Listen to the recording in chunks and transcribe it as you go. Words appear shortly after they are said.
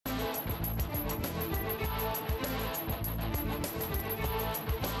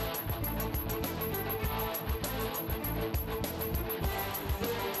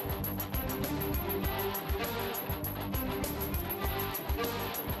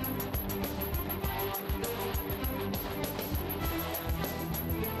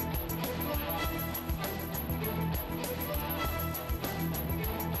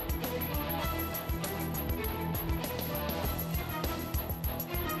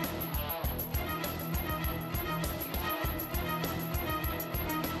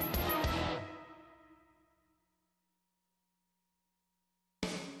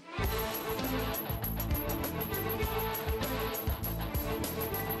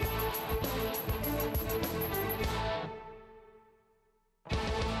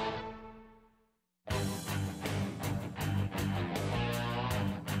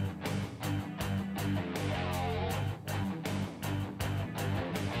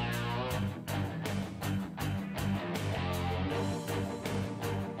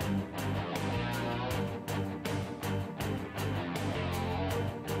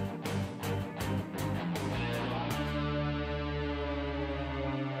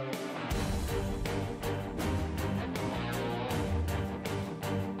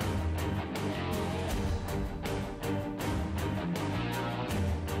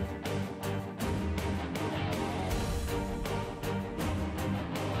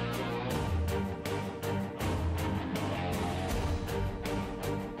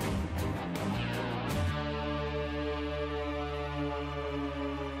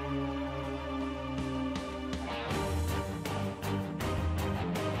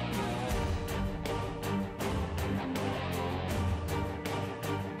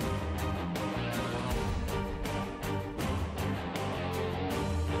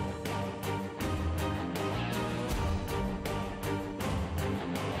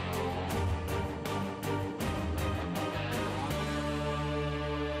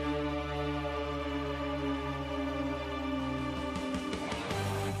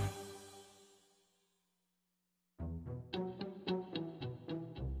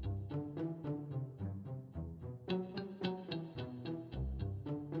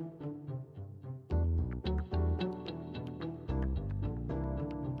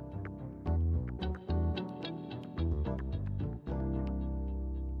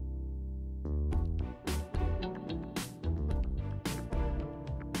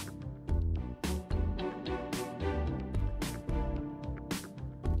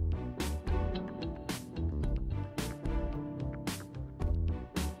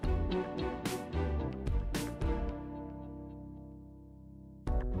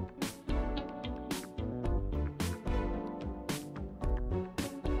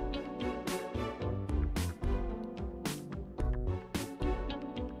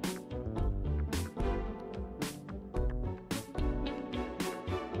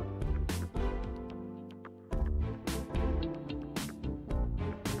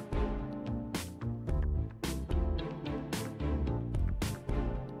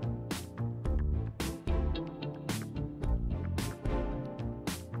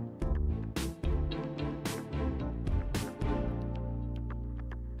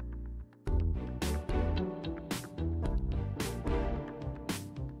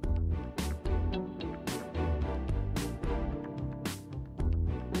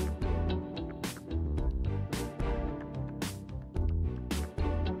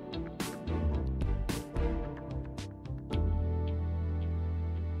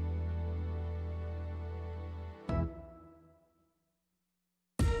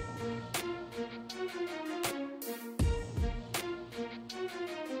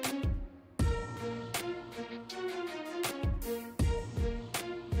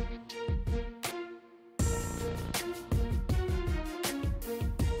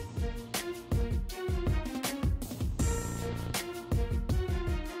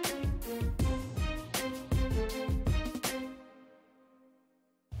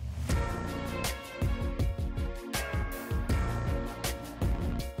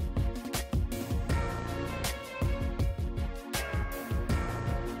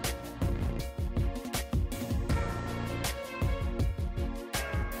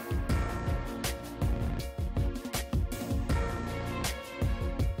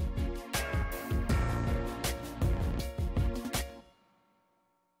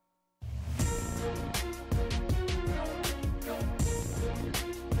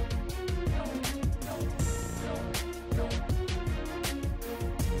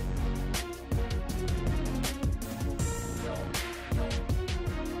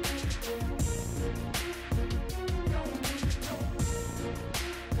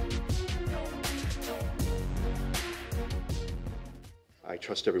I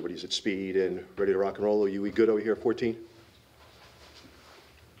trust everybody's at speed and ready to rock and roll. Are you good over here, 14?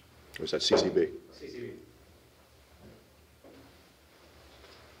 Or is that CCB? CCB.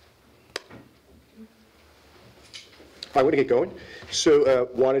 I want to get going. So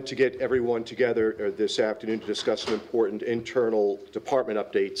wanted to get everyone together this afternoon to discuss some important internal department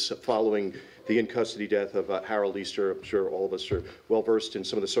updates following the in-custody death of Harold Easter. I'm sure all of us are well versed in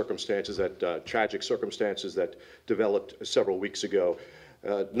some of the circumstances, tragic circumstances that developed several weeks ago.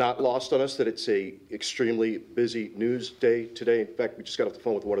 Not lost on us that it's a extremely busy news day today. In fact, we just got off the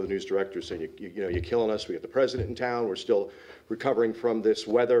phone with one of the news directors saying, you know, you're killing us. We got the president in town. We're still recovering from this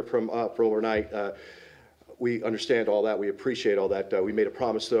weather from overnight. We understand all that. We appreciate all that. We made a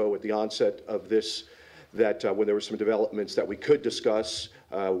promise, though, at the onset of this that when there were some developments that we could discuss,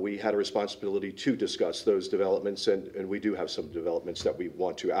 we had a responsibility to discuss those developments, and we do have some developments that we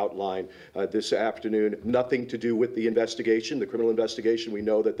want to outline this afternoon. Nothing to do with the investigation, the criminal investigation. We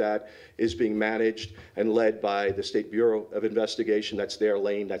know that that is being managed and led by the State Bureau of Investigation. That's their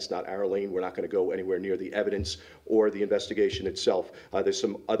lane. That's not our lane. We're not going to go anywhere near the evidence or the investigation itself. There's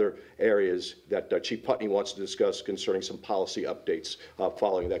some other areas that Chief Putney wants to discuss concerning some policy updates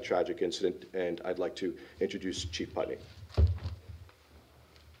following that tragic incident, and I'd like to introduce Chief Putney.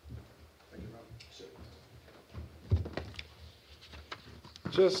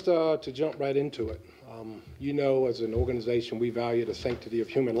 Just to jump right into it, you know, as an organization, we value the sanctity of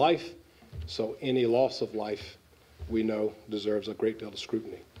human life, so any loss of life, we know, deserves a great deal of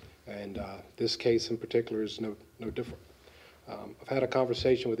scrutiny. And this case in particular is no different. I've had a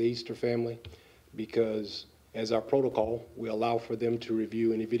conversation with the Easter family because, as our protocol, we allow for them to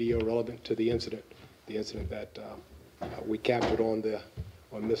review any video relevant to the incident that we captured on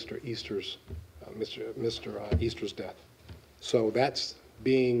Mr. Easter's death. So that's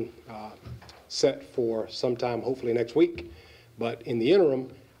being set for sometime, hopefully next week. But in the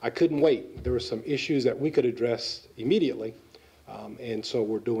interim, I couldn't wait. There were some issues that we could address immediately, and so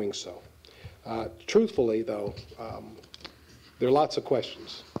we're doing so. Truthfully, though, there are lots of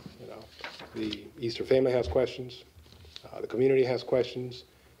questions. You know, the Easter family has questions, the community has questions,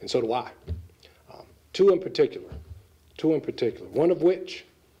 and so do I. Two in particular, one of which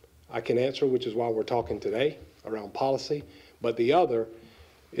I can answer, which is why we're talking today around policy, but the other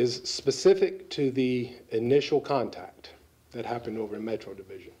is specific to the initial contact that happened over in Metro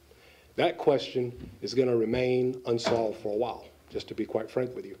Division. That question is going to remain unsolved for a while, just to be quite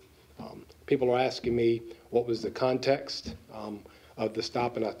frank with you. People are asking me what was the context of the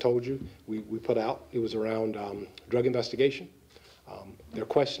stop, and I told you, we put out, it was around drug investigation. There are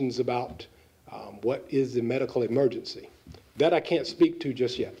questions about what is the medical emergency. That I can't speak to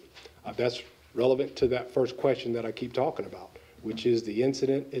just yet. That's relevant to that first question that I keep talking about, which is the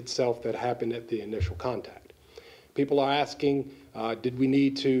incident itself that happened at the initial contact. People are asking, did we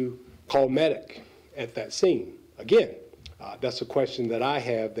need to call medic at that scene? Again, that's a question that I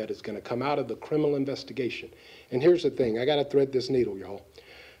have that is going to come out of the criminal investigation. And here's the thing, I got to thread this needle, y'all.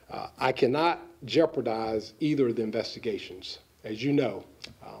 I cannot jeopardize either of the investigations. As you know,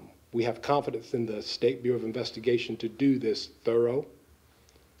 we have confidence in the State Bureau of Investigation to do this thorough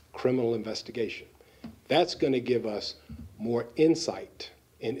criminal investigation. That's going to give us more insight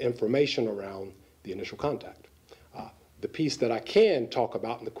and information around the initial contact. The piece that I can talk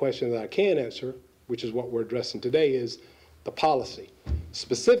about and the question that I can answer, which is what we're addressing today, is the policy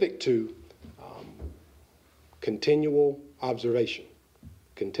specific to continual observation.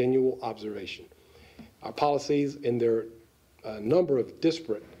 Continual observation. Our policies, and there are a number of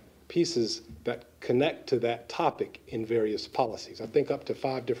disparate pieces that connect to that topic in various policies. I think up to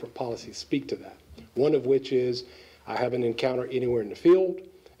 5 different policies speak to that. One of which is I have an encounter anywhere in the field,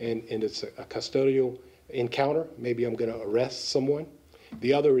 and it's a custodial encounter. Maybe I'm going to arrest someone.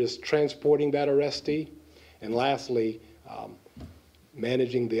 The other is transporting that arrestee. And lastly,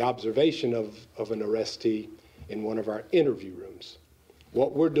 managing the observation of an arrestee in one of our interview rooms.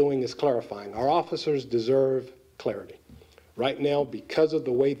 What we're doing is clarifying. Our officers deserve clarity. Right now, because of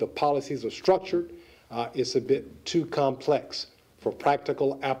the way the policies are structured, it's a bit too complex for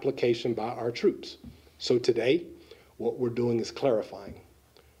practical application by our troops. So today, what we're doing is clarifying.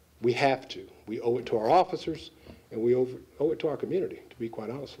 We have to. We owe it to our officers, and we owe it to our community, to be quite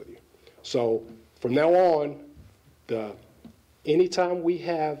honest with you. So from now on, anytime we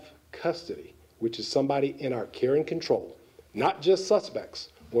have custody, which is somebody in our care and control, not just suspects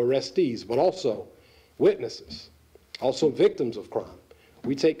or arrestees, but also witnesses, also victims of crime.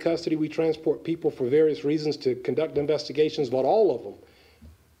 We take custody, we transport people for various reasons to conduct investigations, but all of them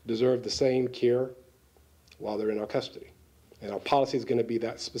deserve the same care while they're in our custody. And our policy is going to be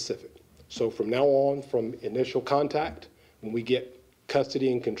that specific. So from now on, from initial contact, when we get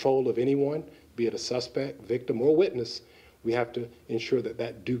custody and control of anyone, be it a suspect, victim, or witness, we have to ensure that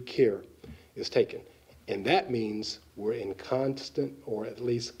that due care is taken. And that means we're in constant, or at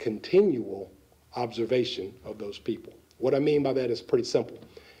least continual, observation of those people. What I mean by that is pretty simple.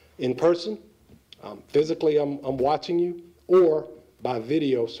 In person, physically I'm watching you, or by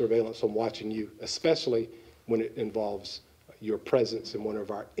video surveillance I'm watching you, especially when it involves your presence in one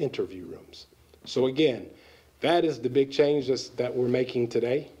of our interview rooms. So again, that is the big change that we're making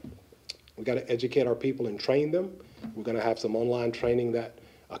today. We've got to educate our people and train them. We're going to have some online training that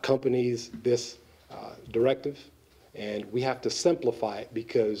accompanies this directive, and we have to simplify it,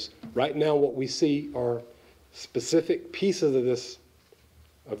 because right now what we see are specific pieces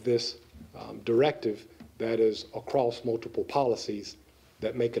of this directive that is across multiple policies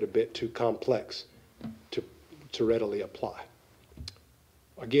that make it a bit too complex to readily apply.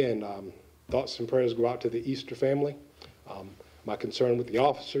 Again, thoughts and prayers go out to the Easter family. My concern with the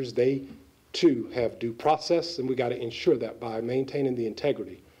officers, they too have due process, and we got to ensure that by maintaining the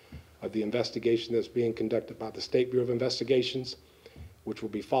integrity of the investigation that's being conducted by the State Bureau of Investigations, which will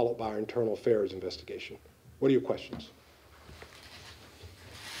be followed by our internal affairs investigation. What are your questions?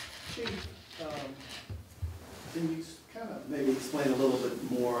 Chief, can you kind of maybe explain a little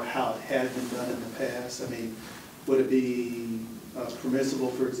bit more how it had been done in the past? I mean, would it be permissible,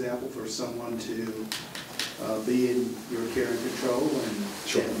 for example, for someone to be in your care and control, and,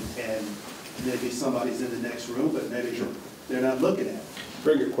 sure, and maybe somebody's in the next room, but maybe sure, they're not looking at it?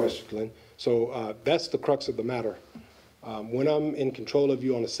 Very good question, Glenn. So that's the crux of the matter. When I'm in control of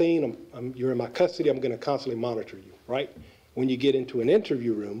you on the scene, you're in my custody, I'm going to constantly monitor you, right? When you get into an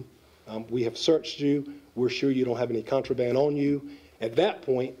interview room, we have searched you, we're sure you don't have any contraband on you. At that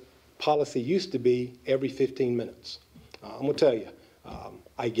point, policy used to be every 15 minutes. I'm going to tell you,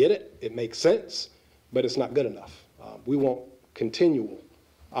 I get it, it makes sense, but it's not good enough. We want continual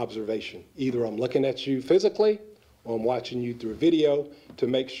observation. Either I'm looking at you physically, or I'm watching you through a video to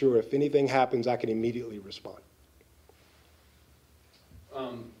make sure if anything happens, I can immediately respond.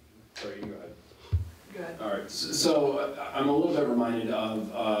 Sorry, you go ahead. Go ahead. All right, so I'm a little bit reminded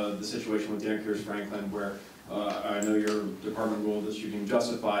of the situation with Dan Kears Franklin, where I know your department ruled this shooting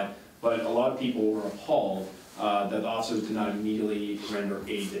justified, but a lot of people were appalled that the officers did not immediately render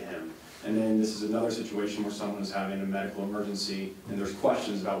aid to him. And then this is another situation where someone is having a medical emergency, and there's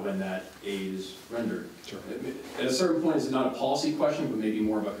questions about when that aid is rendered. Sure. At a certain point, it's not a policy question, but maybe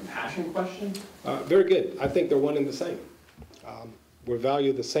more of a compassion question? Very good. I think they're one and the same. We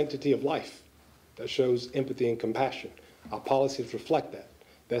value the sanctity of life. That shows empathy and compassion. Our policies reflect that.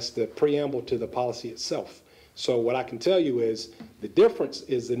 That's the preamble to the policy itself. So what I can tell you is the difference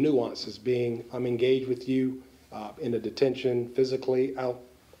is the nuances being I'm engaged with you in a detention physically out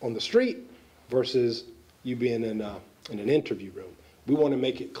on the street versus you being in an interview room. We want to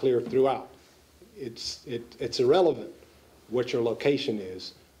make it clear throughout. It's irrelevant what your location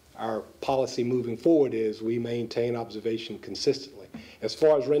is. Our policy moving forward is we maintain observation consistently. As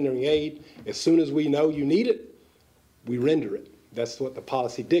far as rendering aid, as soon as we know you need it, we render it. That's what the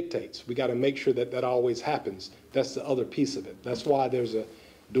policy dictates. We got to make sure that that always happens. That's the other piece of it. That's why there's a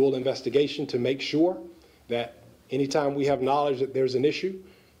dual investigation, to make sure that anytime we have knowledge that there's an issue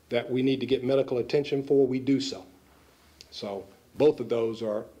that we need to get medical attention for, we do so. So both of those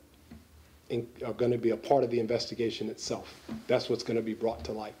are going to be a part of the investigation itself. That's what's going to be brought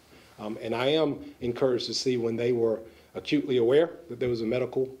to light. And I am encouraged to see when they were acutely aware that there was a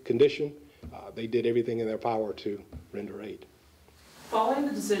medical condition, they did everything in their power to render aid. Following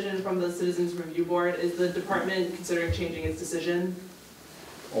the decision from the Citizens Review Board, is the department considering changing its decision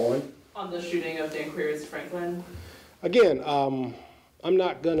on the shooting of Dan Queers Franklin? Again, I'm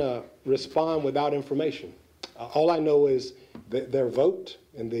not going to respond without information. All I know is that their vote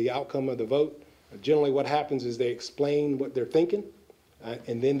and the outcome of the vote, generally what happens is they explain what they're thinking,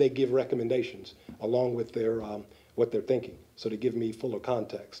 and then they give recommendations along with their, what they're thinking, so to give me fuller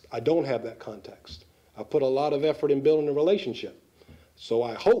context. I don't have that context. I put a lot of effort in building a relationship. So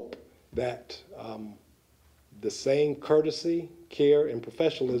I hope that the same courtesy, care, and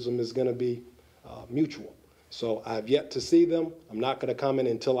professionalism is going to be mutual. So I've yet to see them. I'm not going to comment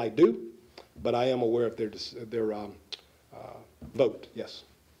until I do, but I am aware of their vote, yes.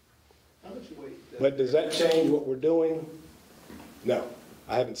 How much weight But does that change what we're doing? No,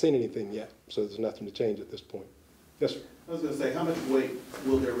 I haven't seen anything yet, so there's nothing to change at this point. Yes, sir. I was going to say, how much weight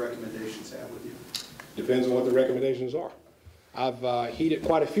will their recommendations have with you? Depends on what the recommendations are. I've heeded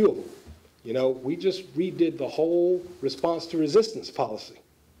quite a few of them. You know, we just redid the whole response to resistance policy.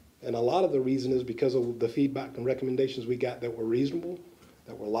 And a lot of the reason is because of the feedback and recommendations we got that were reasonable,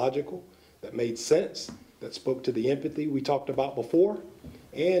 that were logical, that made sense, that spoke to the empathy we talked about before,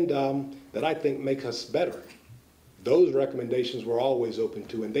 and that I think make us better. Those recommendations we're always open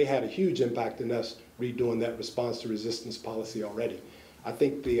to, and they had a huge impact in us redoing that response to resistance policy already. I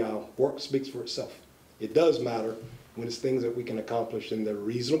think the work speaks for itself. It does matter when it's things that we can accomplish and they're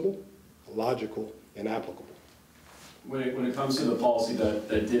reasonable, logical, and applicable. When it comes to the policy that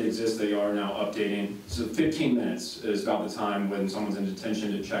did exist, they are now updating. So 15 minutes is about the time when someone's in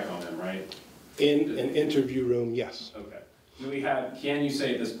detention to check on them, right? In an interview room, yes. Okay. Can you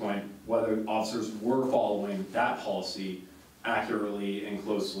say at this point whether officers were following that policy accurately and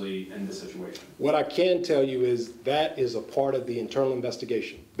closely in this situation? What I can tell you is that is a part of the internal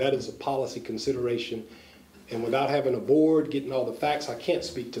investigation. That is a policy consideration. And without having a board, getting all the facts, I can't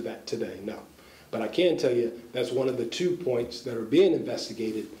speak to that today, no. But I can tell you that's one of the 2 points that are being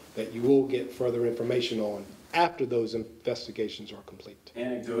investigated that you will get further information on after those investigations are complete.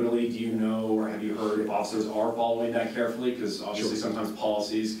 Anecdotally, do you know or have you heard if officers are following that carefully? Because obviously sometimes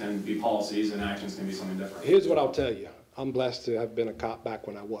policies can be policies and actions can be something different. Here's what I'll tell you. I'm blessed to have been a cop back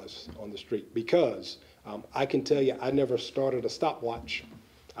when I was on the street because I can tell you I never started a stopwatch.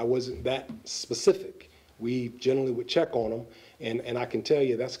 I wasn't that specific. We generally would check on them, and I can tell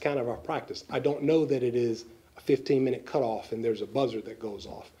you that's kind of our practice. I don't know that it is a 15-minute cutoff and there's a buzzer that goes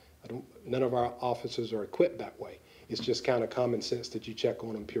off. None of our officers are equipped that way. It's just kind of common sense that you check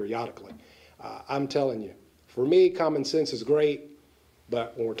on them periodically. I'm telling you, for me, common sense is great,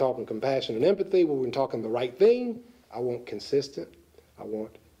 but when we're talking compassion and empathy, when we're talking the right thing, I want consistent, I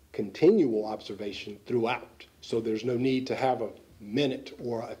want continual observation throughout. So there's no need to have a minute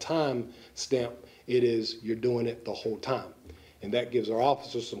or a time stamp. It is, you're doing it the whole time. And that gives our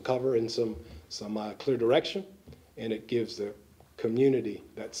officers some cover and some clear direction, and it gives the community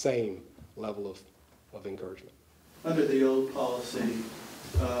that same level of encouragement. Under the old policy,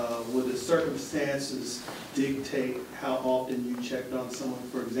 would the circumstances dictate how often you checked on someone?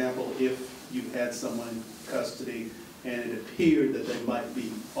 For example, if you had someone in custody and it appeared that they might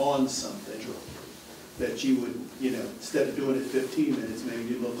be on something, that you would, instead of doing it 15 minutes, maybe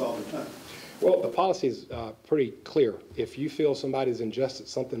you look all the time. Well, the policy is pretty clear. If you feel somebody's ingested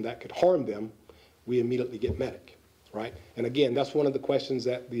something that could harm them, we immediately get medic, right? And again, that's one of the questions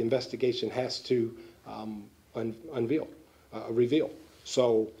that the investigation has to reveal.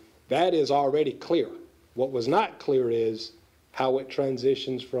 So that is already clear. What was not clear is how it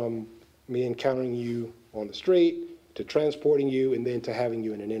transitions from me encountering you on the street to transporting you and then to having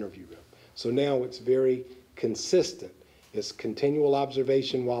you in an interview room. So now it's very consistent. It's continual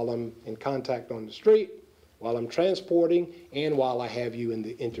observation while I'm in contact on the street, while I'm transporting, and while I have you in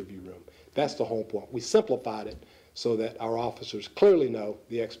the interview room. That's the whole point. We simplified it so that our officers clearly know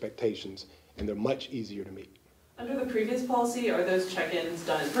the expectations, and they're much easier to meet. Under the previous policy, are those check-ins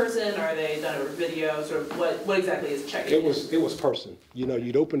done in person? Are they done over video? Sort of what exactly is check-in? It was person.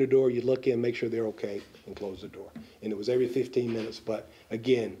 You'd open the door, you'd look in, make sure they're okay, and close the door. And it was every 15 minutes. But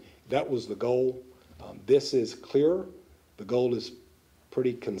again, that was the goal. This is clearer. The goal is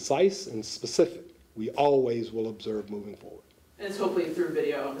pretty concise and specific. We always will observe moving forward. And it's hopefully through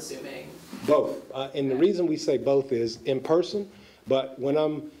video, I'm assuming. Both. And the reason we say both is in person, but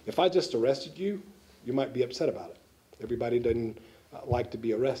if I just arrested you, you might be upset about it. Everybody doesn't like to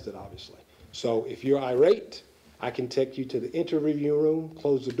be arrested, obviously. So if you're irate, I can take you to the interview room,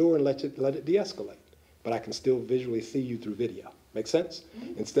 close the door, and let it de-escalate. But I can still visually see you through video. Make sense?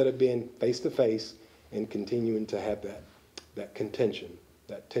 Mm-hmm. Instead of being face-to-face and continuing to have that contention,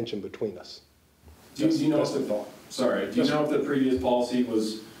 that tension between us. Do you know That's if the thought. Sorry, do you know if the previous policy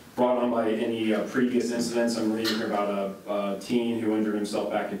was brought on by any previous incidents? I'm reading here about a teen who injured himself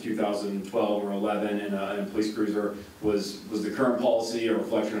back in 2012 or 11 in a police cruiser. Was the current policy a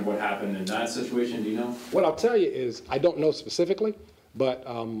reflection of what happened in that situation? Do you know? What I'll tell you is, I don't know specifically, but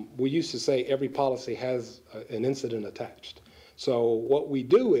we used to say every policy has an incident attached. So what we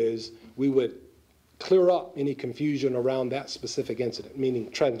do is, we would clear up any confusion around that specific incident, meaning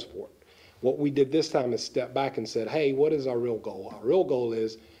transport. What we did this time is step back and said, hey, what is our real goal? Our real goal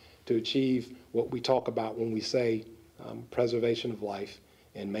is to achieve what we talk about when we say preservation of life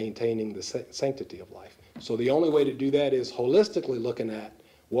and maintaining the sanctity of life. So the only way to do that is holistically looking at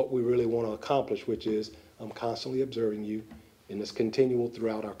what we really want to accomplish, which is I'm constantly observing you, and it's continual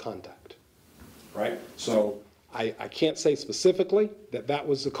throughout our contact, right? So I can't say specifically that that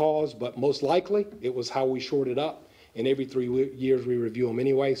was the cause, but most likely it was how we shored it up. And every 3 years we review them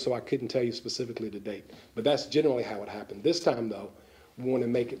anyway, so I couldn't tell you specifically the date. But that's generally how it happened. This time, though, we want to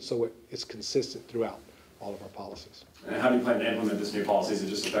make it so it's consistent throughout all of our policies. And how do you plan to implement this new policy? Is it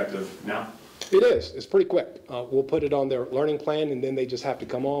just effective now? It is. It's pretty quick. We'll put it on their learning plan, and then they just have to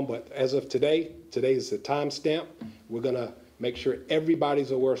come on. But as of today is the time stamp. We're going to make sure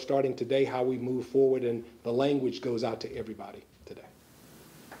everybody's aware, starting today, how we move forward, and the language goes out to everybody today.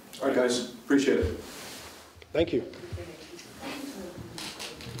 All right, guys. Appreciate it. Thank you.